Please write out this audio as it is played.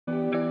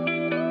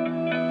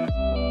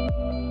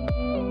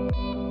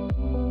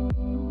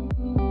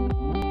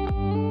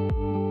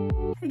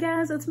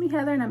guys, it's me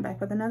Heather and I'm back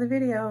with another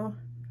video.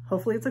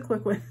 Hopefully it's a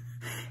quick one.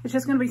 It's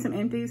just going to be some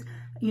empties.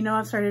 You know,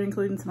 I've started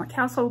including some like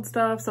household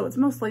stuff, so it's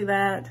mostly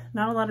that,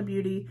 not a lot of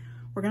beauty.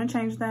 We're going to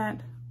change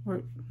that.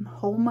 We're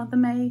whole month of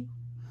May,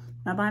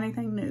 not buying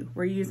anything new.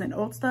 We're using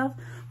old stuff,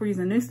 we're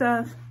using new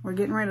stuff, we're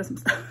getting rid of some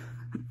stuff.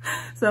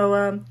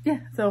 So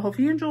yeah, so hope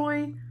you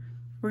enjoy.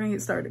 We're going to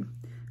get started.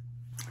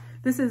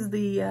 This is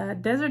the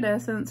Desert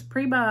Essence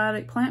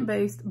Prebiotic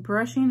Plant-Based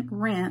Brushing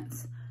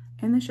Rinse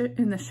in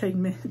the shade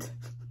mint.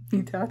 You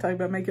can tell I talk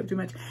about makeup too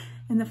much.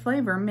 In the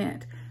flavor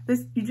mint.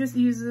 This, you just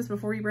use this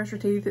before you brush your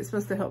teeth. It's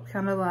supposed to help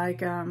kind of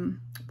like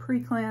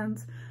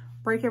pre-cleanse,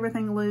 break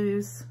everything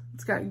loose.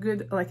 It's got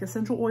good like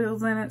essential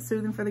oils in it,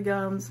 soothing for the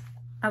gums.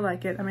 I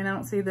like it. I mean, I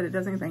don't see that it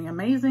does anything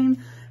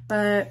amazing,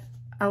 but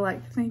I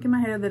like to think in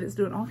my head that it's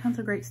doing all kinds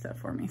of great stuff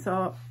for me.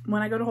 So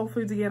when I go to Whole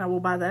Foods again, I will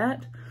buy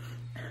that.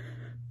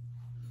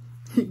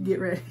 Get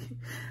ready.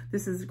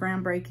 This is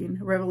groundbreaking,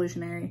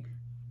 revolutionary,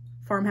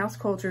 farmhouse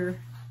culture,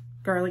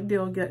 garlic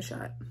dill gut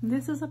shot.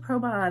 This is a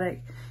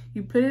probiotic.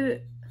 You put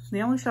it,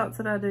 the only shots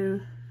that I do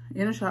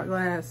in a shot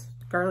glass,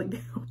 garlic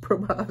dill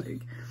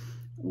probiotic.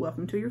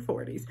 Welcome to your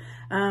 40s.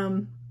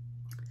 10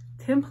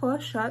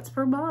 plus shots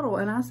per bottle,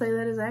 and I say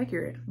that is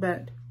accurate,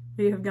 but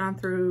we have gone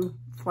through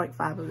like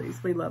 5 of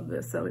these. We love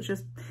this. So it's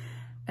just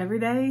every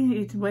day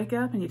you wake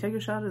up and you take a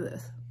shot of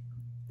this.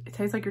 It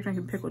tastes like you're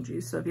drinking pickle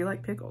juice, so if you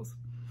like pickles.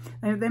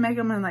 They make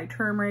them in like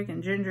turmeric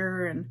and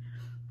ginger and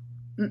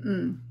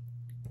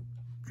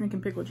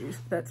drinking pickle juice.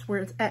 That's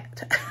where it's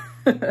at.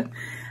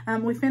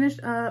 We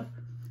finished up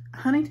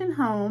Huntington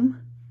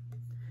Home.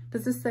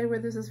 Does this say where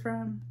this is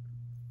from?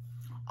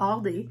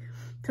 Aldi.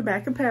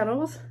 Tobacco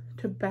petals.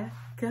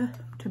 Tobacco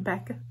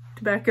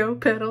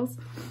petals.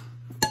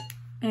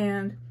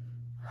 And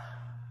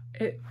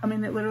it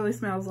literally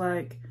smells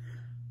like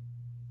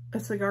a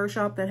cigar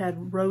shop that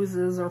had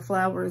roses or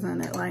flowers in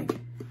it. Like,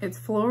 it's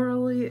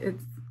florally, it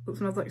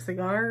smells like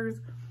cigars.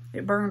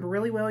 It burned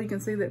really well. You can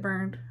see that it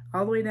burned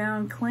all the way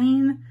down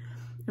clean.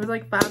 It was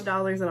like $5 at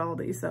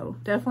Aldi, so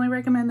definitely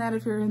recommend that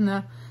if you're in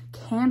the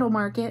candle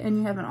market and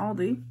you have an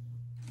Aldi.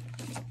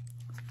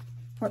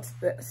 What's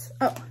this?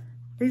 Oh,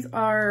 these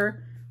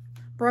are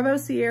Bravo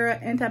Sierra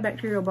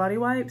antibacterial body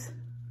wipes.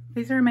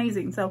 These are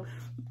amazing. So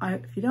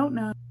if you don't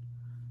know,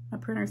 my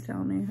printer's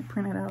telling me to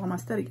print it out all my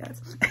study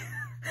guides.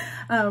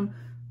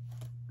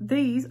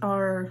 These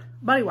are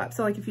body wipes.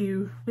 So like if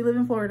we live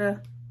in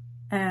Florida,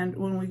 and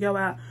when we go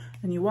out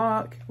and you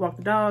walk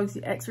the dogs,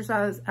 you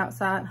exercise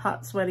outside,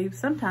 hot, sweaty.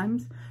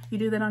 Sometimes you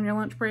do that on your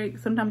lunch break.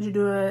 Sometimes you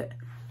do it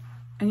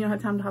and you don't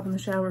have time to hop in the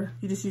shower.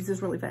 You just use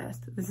this really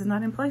fast. This is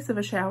not in place of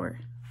a shower.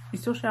 You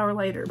still shower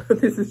later,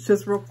 but this is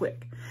just real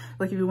quick.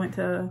 Like if you went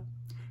to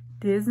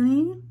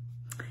Disney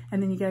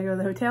and then you gotta go to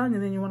the hotel and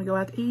then you wanna go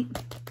out to eat.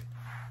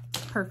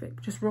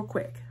 Perfect, just real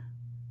quick.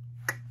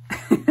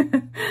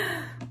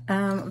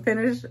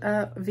 Finished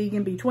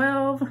vegan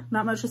B12.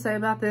 Not much to say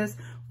about this.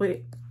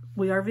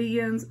 We are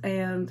vegans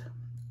and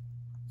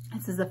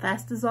this is a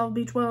fast dissolved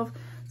B12.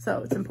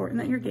 So it's important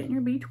that you're getting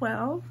your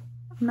B12.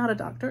 I'm not a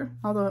doctor,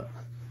 although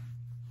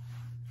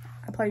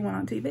I play one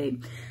on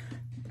TV.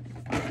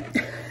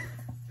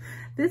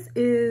 This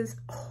is,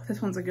 oh,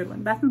 this one's a good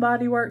one. Bath &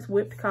 Body Works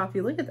whipped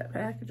coffee. Look at that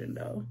packaging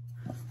though.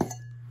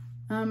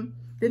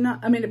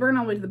 It burned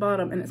all the way to the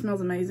bottom and it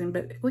smells amazing,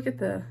 but look at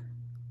the,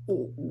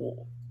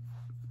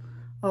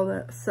 all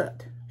that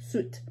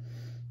soot.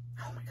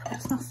 Oh my God,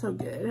 it smells so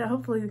good.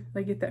 Hopefully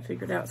they get that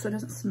figured out so it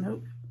doesn't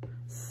smoke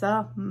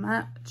so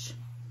much.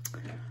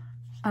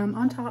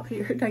 On top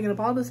here, taking up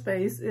all the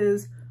space,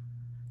 is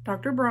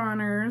Dr.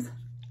 Bronner's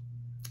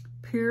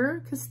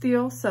Pure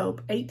Castile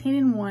Soap,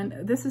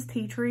 18-in-1. This is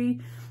tea tree.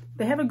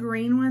 They have a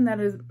green one that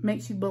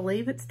makes you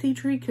believe it's tea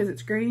tree because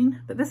it's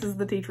green, but this is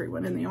the tea tree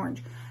one in the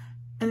orange.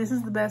 And this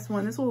is the best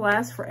one. This will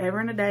last forever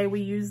and a day.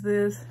 We use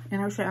this in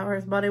our shower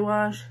as body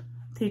wash.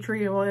 Tea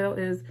tree oil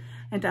is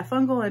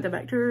antifungal,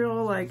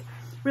 antibacterial, like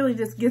really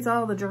just gets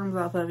all the germs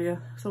off of you.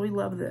 So we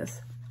love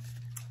this.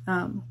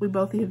 We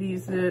both have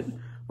used it.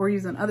 We're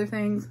using other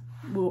things.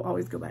 We'll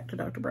always go back to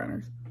Dr.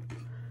 Bronner's.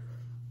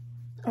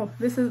 Oh,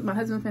 this is, my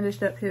husband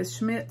finished up his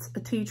Schmidt's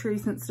Tea Tree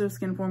Sensitive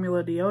Skin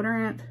Formula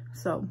Deodorant.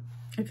 So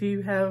if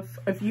you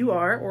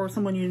are, or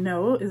someone you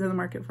know is in the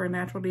market for a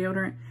natural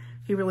deodorant,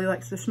 he really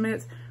likes the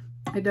Schmidt's.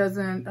 It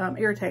doesn't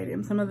irritate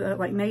him. Some of the,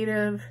 like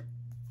Native,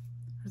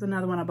 there's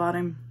another one I bought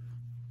him.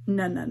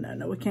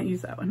 No, we can't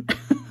use that one.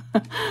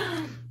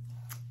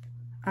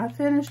 I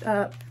finished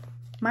up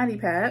Mighty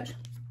Patch.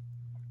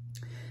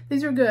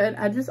 These are good.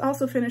 I just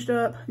also finished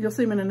up, you'll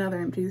see them in another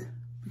empties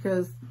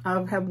because I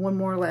have one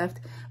more left.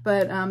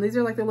 But these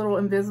are like the little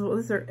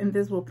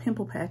invisible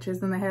pimple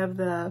patches, and they have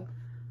the,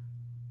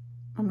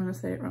 I'm gonna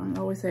say it wrong,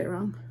 I always say it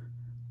wrong.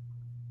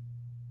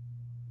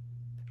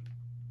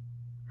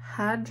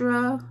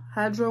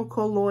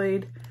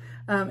 Hydrocolloid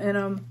in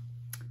them.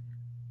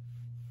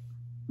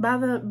 Buy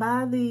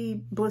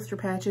the blister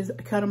patches,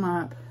 cut them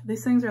up.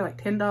 These things are like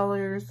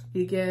 $10.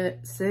 You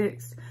get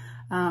 6.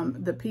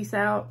 The Peace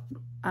Out,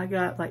 I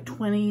got like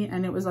 20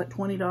 and it was like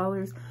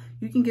 $20.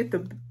 You can get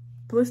the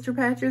blister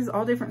patches,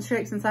 all different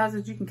shapes and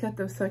sizes. You can cut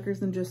those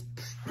suckers and just,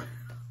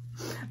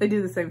 they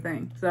do the same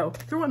thing. So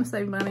if you're wanting to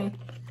save money,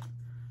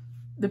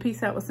 the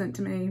piece out was sent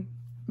to me.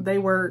 They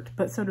worked,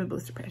 but so did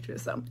blister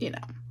patches. So, you know.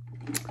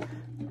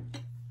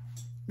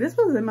 This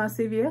was in my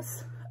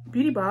CVS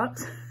beauty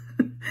box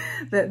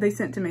that they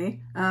sent to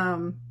me.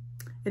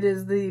 It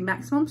is the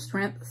Maximum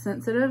Strength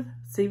Sensitive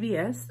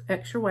CVS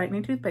Extra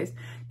Whitening Toothpaste.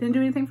 Didn't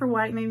do anything for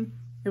whitening.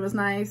 It was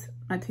nice.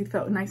 My teeth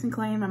felt nice and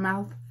clean. My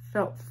mouth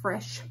felt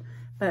fresh,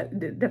 but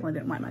definitely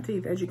didn't wipe my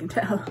teeth, as you can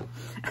tell.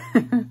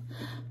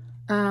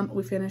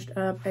 We finished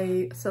up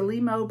a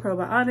𝔹𝕼𝕟𝕦𝕥𝕪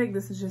probiotic.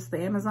 This is just the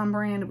Amazon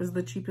brand. It was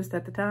the cheapest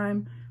at the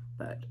time,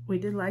 but we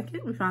did like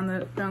it. We found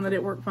that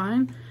it worked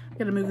fine. I'm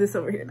gonna move this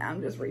over here now.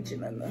 I'm just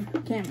reaching in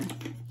the camera.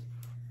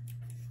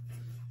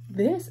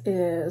 This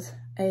is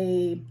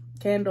a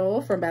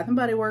candle from Bath &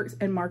 Body Works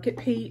and Market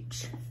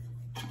Peach.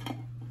 I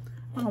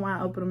don't know why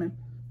I opened them and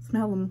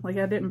smelled them like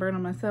I didn't burn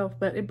them myself,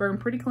 but it burned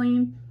pretty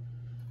clean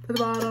to the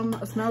bottom.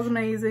 It smells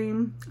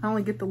amazing. I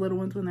only get the little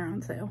ones when they're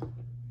on sale.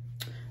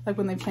 Like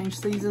when they've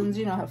changed seasons,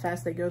 you know how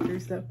fast they go through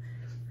stuff.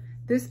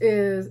 This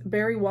is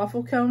Berry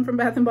Waffle Cone from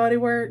Bath & Body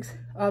Works.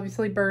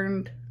 Obviously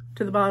burned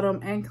to the bottom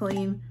and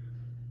clean.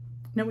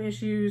 No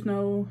issues,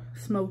 no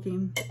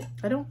smoking.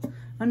 I don't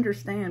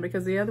understand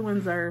because the other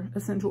ones are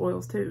essential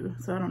oils too.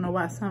 So I don't know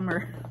why some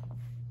are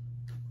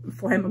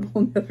flammable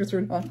and the others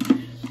are not.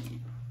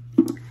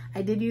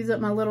 I did use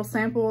up my little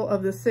sample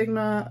of the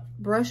Sigma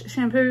brush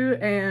shampoo,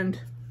 and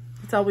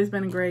it's always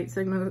been great.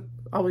 Sigma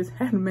always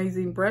had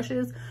amazing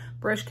brushes,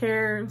 brush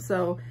care.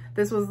 So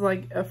this was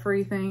like a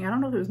free thing. I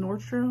don't know if it was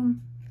Nordstrom,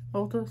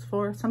 Ulta,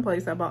 Sephora,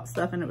 someplace I bought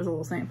stuff and it was a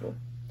little sample.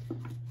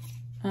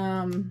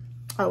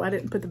 Oh, I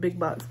didn't put the big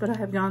box, but I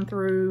have gone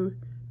through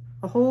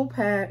a whole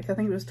pack. I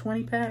think it was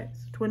 20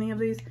 packs, 20 of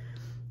these.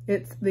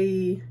 It's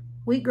the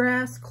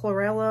wheatgrass,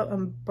 chlorella,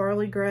 and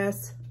barley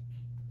grass.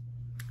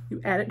 You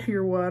add it to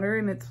your water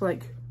and it's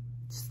like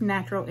just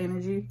natural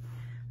energy.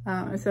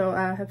 So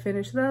I have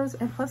finished those,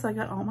 and plus I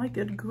got all my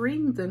good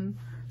greens, and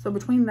so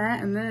between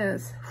that and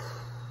this,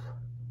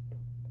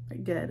 my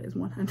gut is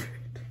 100.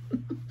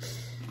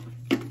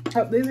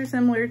 Oh, these are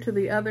similar to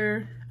the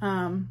other.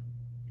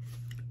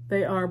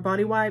 They are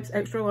body wipes,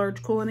 extra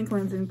large, cooling and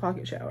cleansing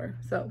pocket shower.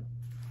 So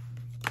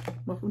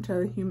welcome to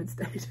the humid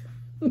state.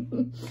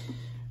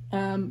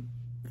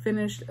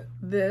 Finished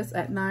this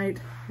at night.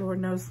 Lord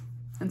knows,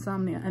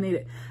 insomnia, I need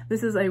it.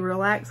 This is a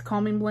Relax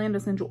Calming Blend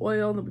essential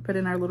oil that we put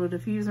in our little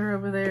diffuser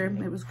over there.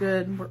 It was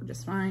good, worked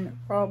just fine, no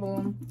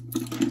problem.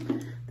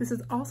 This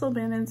has also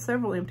been in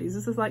several empties.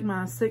 This is like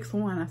my 6th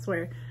one, I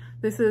swear.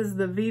 This is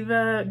the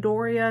Viva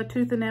Doria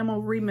Tooth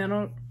Enamel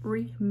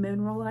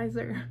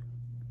Remineralizer.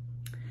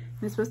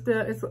 It's supposed to,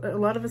 it's a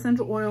lot of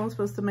essential oil. It's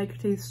supposed to make your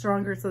teeth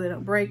stronger so they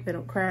don't break, they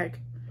don't crack.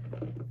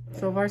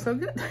 So far, so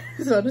good.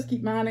 So I'll just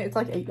keep mine. It's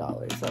like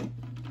 $8, so.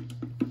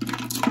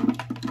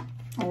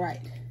 All right.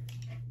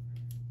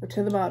 We're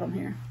to the bottom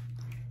here.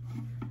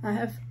 I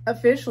have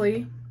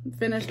officially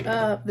finished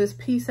up this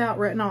Peace Out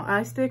Retinol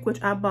Eye Stick,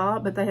 which I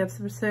bought, but they have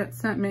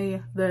sent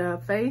me the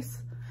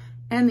face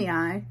and the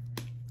eye.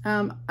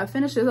 I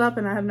finished it up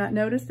and I have not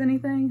noticed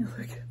anything.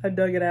 Look, I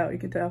dug it out, you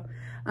can tell.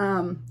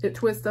 It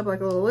twists up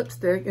like a little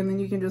lipstick, and then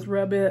you can just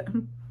rub it,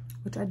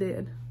 which I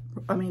did.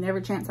 I mean,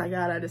 every chance I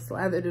got, I just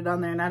slathered it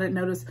on there, and I didn't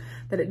notice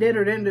that it did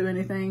or didn't do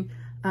anything.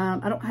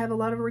 I don't have a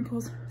lot of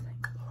wrinkles,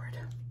 thank the Lord.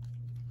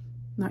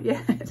 Not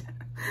yet.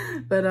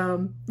 But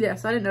yeah,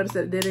 so I didn't notice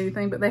that it did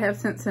anything, but they have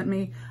sent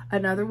me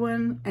another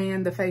one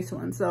and the face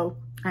one. So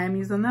I am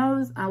using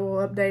those. I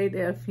will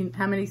update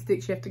how many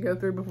sticks you have to go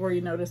through before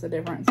you notice a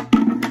difference.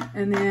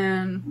 And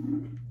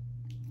then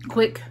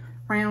quick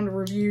round of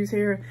reviews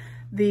here.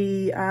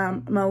 The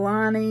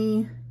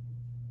Milani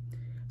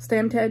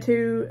stamp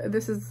tattoo.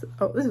 This is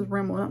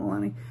Rimmel, not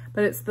Milani,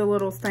 but it's the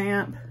little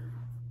stamp.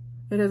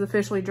 It has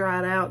officially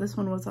dried out. This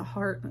one was a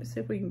heart. Let's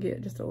see if we can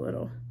get just a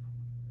little.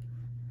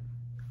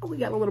 Oh, we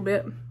got a little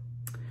bit.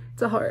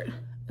 It's a heart.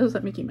 It was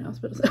like Mickey Mouse,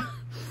 but it's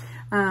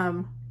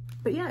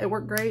but yeah, it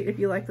worked great. If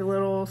you like the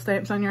little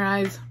stamps on your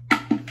eyes,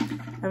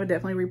 I would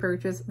definitely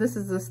repurchase. This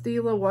is the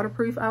Stila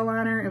waterproof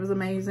eyeliner. It was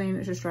amazing.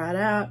 It's just dried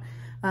out.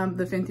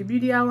 The Fenty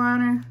Beauty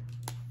eyeliner.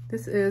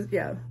 This is,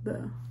 yeah,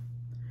 the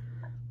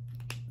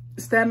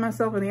stab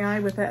myself in the eye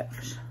with that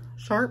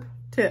sharp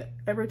tip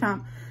every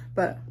time,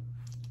 but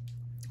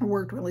it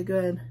worked really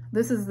good.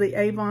 This is the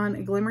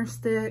Avon Glimmer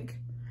Stick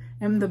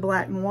and the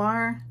Black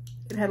Noir.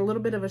 It had a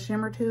little bit of a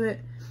shimmer to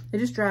it. It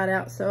just dried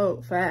out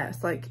so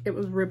fast. Like, it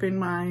was ripping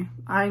my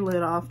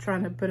eyelid off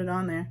trying to put it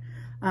on there.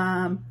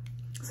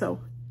 So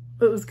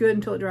it was good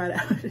until it dried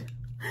out.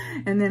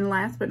 And then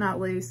last but not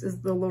least is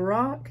the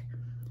Lorac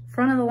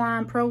Front of the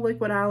Line Pro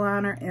Liquid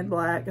Eyeliner in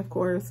black, of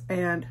course.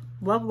 And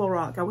love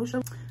Lorac. I wish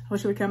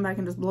it would come back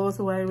and just blow us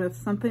away with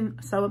something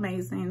so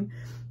amazing.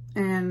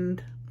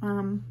 And,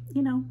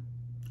 you know,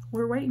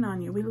 we're waiting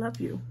on you. We love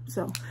you.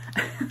 So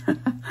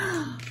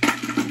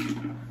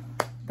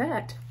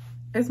that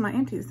is my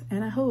empties,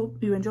 and I hope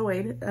you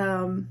enjoyed.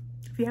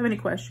 If you have any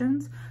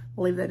questions,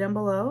 leave that down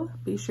below.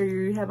 Be sure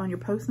you have on your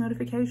post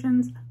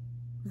notifications.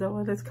 Is that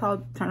what it's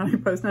called? Turn on your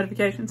post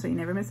notifications so you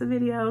never miss a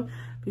video.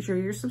 Be sure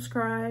you're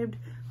subscribed.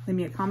 Leave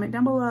me a comment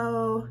down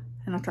below,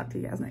 and I'll talk to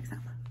you guys next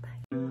time.